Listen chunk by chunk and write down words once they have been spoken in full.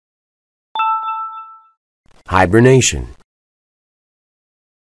Hibernation.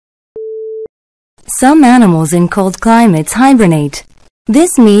 Some animals in cold climates hibernate.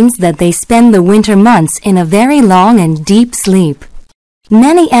 This means that they spend the winter months in a very long and deep sleep.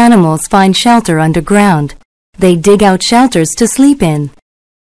 Many animals find shelter underground. They dig out shelters to sleep in.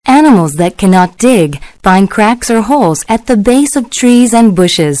 Animals that cannot dig find cracks or holes at the base of trees and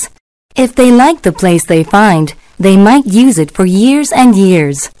bushes. If they like the place they find, they might use it for years and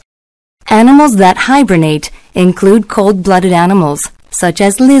years. Animals that hibernate include cold-blooded animals, such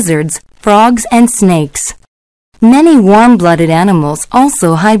as lizards, frogs, and snakes. Many warm-blooded animals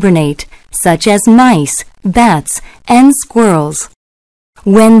also hibernate, such as mice, bats, and squirrels.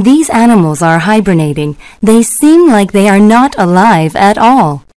 When these animals are hibernating, they seem like they are not alive at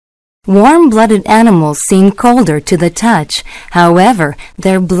all. Warm-blooded animals seem colder to the touch. However,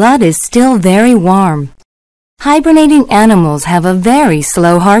 their blood is still very warm. Hibernating animals have a very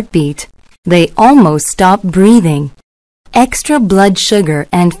slow heartbeat. They almost stop breathing. Extra blood sugar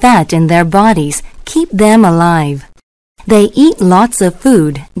and fat in their bodies keep them alive. They eat lots of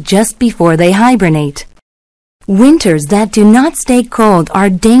food just before they hibernate. Winters that do not stay cold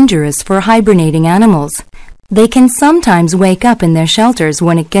are dangerous for hibernating animals. They can sometimes wake up in their shelters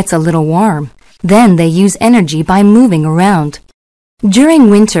when it gets a little warm. Then they use energy by moving around.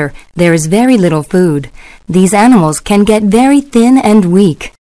 During winter, there is very little food. These animals can get very thin and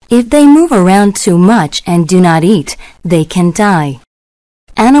weak. If they move around too much and do not eat, they can die.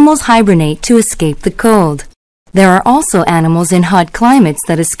 Animals hibernate to escape the cold. There are also animals in hot climates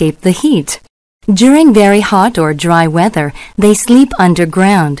that escape the heat. During very hot or dry weather, they sleep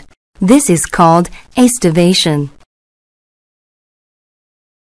underground. This is called aestivation.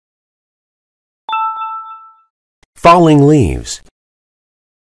 Falling leaves.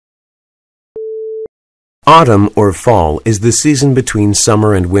 Autumn or fall is the season between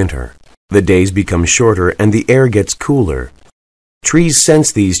summer and winter. The days become shorter and the air gets cooler. Trees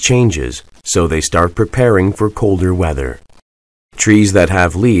sense these changes, so they start preparing for colder weather. Trees that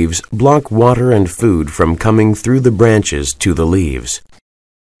have leaves block water and food from coming through the branches to the leaves.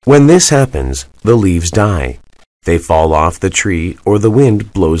 When this happens, the leaves die. They fall off the tree or the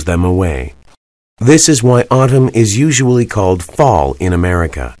wind blows them away. This is why autumn is usually called fall in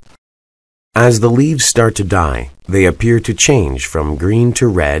America. As the leaves start to die, they appear to change from green to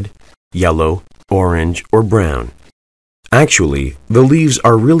red, yellow, orange, or brown. Actually, the leaves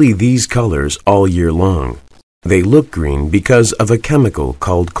are really these colors all year long. They look green because of a chemical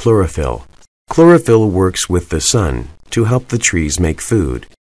called chlorophyll. Chlorophyll works with the sun to help the trees make food.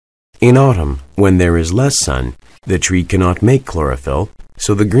 In autumn, when there is less sun, the tree cannot make chlorophyll,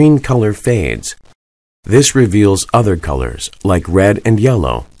 so the green color fades. This reveals other colors, like red and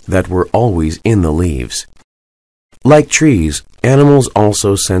yellow, that were always in the leaves. Like trees, animals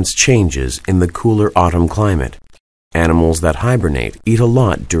also sense changes in the cooler autumn climate. Animals that hibernate eat a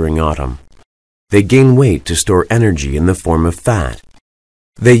lot during autumn. They gain weight to store energy in the form of fat.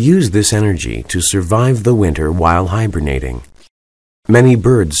 They use this energy to survive the winter while hibernating. Many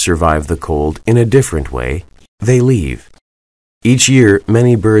birds survive the cold in a different way. They leave. Each year,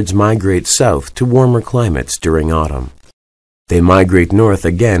 many birds migrate south to warmer climates during autumn. They migrate north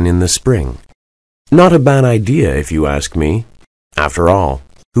again in the spring. Not a bad idea, if you ask me. After all,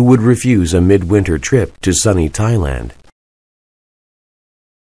 who would refuse a midwinter trip to sunny Thailand?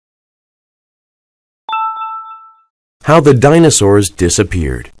 How the Dinosaurs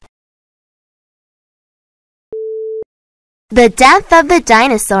Disappeared. The death of the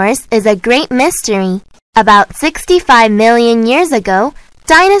dinosaurs is a great mystery. About 65 million years ago,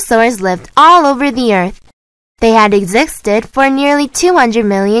 dinosaurs lived all over the earth. They had existed for nearly 200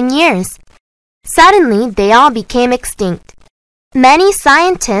 million years. Suddenly, they all became extinct. Many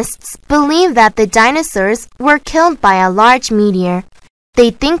scientists believe that the dinosaurs were killed by a large meteor.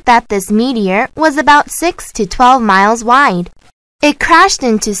 They think that this meteor was about 6 to 12 miles wide. It crashed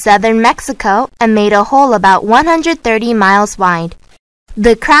into southern Mexico and made a hole about 130 miles wide.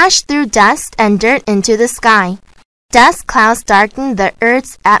 The crash threw dust and dirt into the sky. Dust clouds darkened the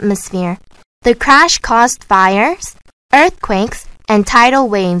Earth's atmosphere. The crash caused fires, earthquakes, and tidal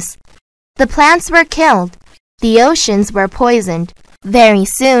waves. The plants were killed. The oceans were poisoned. Very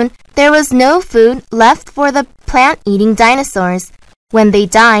soon, there was no food left for the plant-eating dinosaurs. When they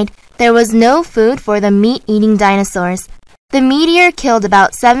died, there was no food for the meat-eating dinosaurs. The meteor killed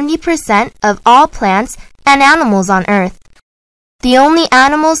about 70% of all plants and animals on Earth. The only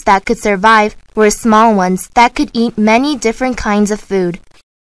animals that could survive were small ones that could eat many different kinds of food.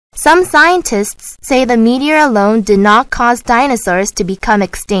 Some scientists say the meteor alone did not cause dinosaurs to become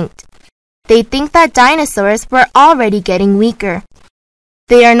extinct. They think that dinosaurs were already getting weaker.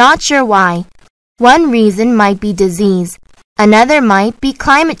 They are not sure why. One reason might be disease. Another might be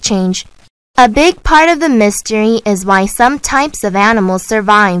climate change. A big part of the mystery is why some types of animals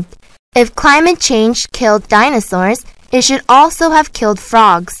survived. If climate change killed dinosaurs, it should also have killed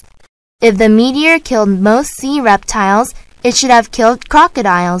frogs. If the meteor killed most sea reptiles, it should have killed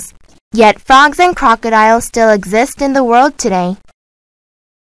crocodiles. Yet frogs and crocodiles still exist in the world today.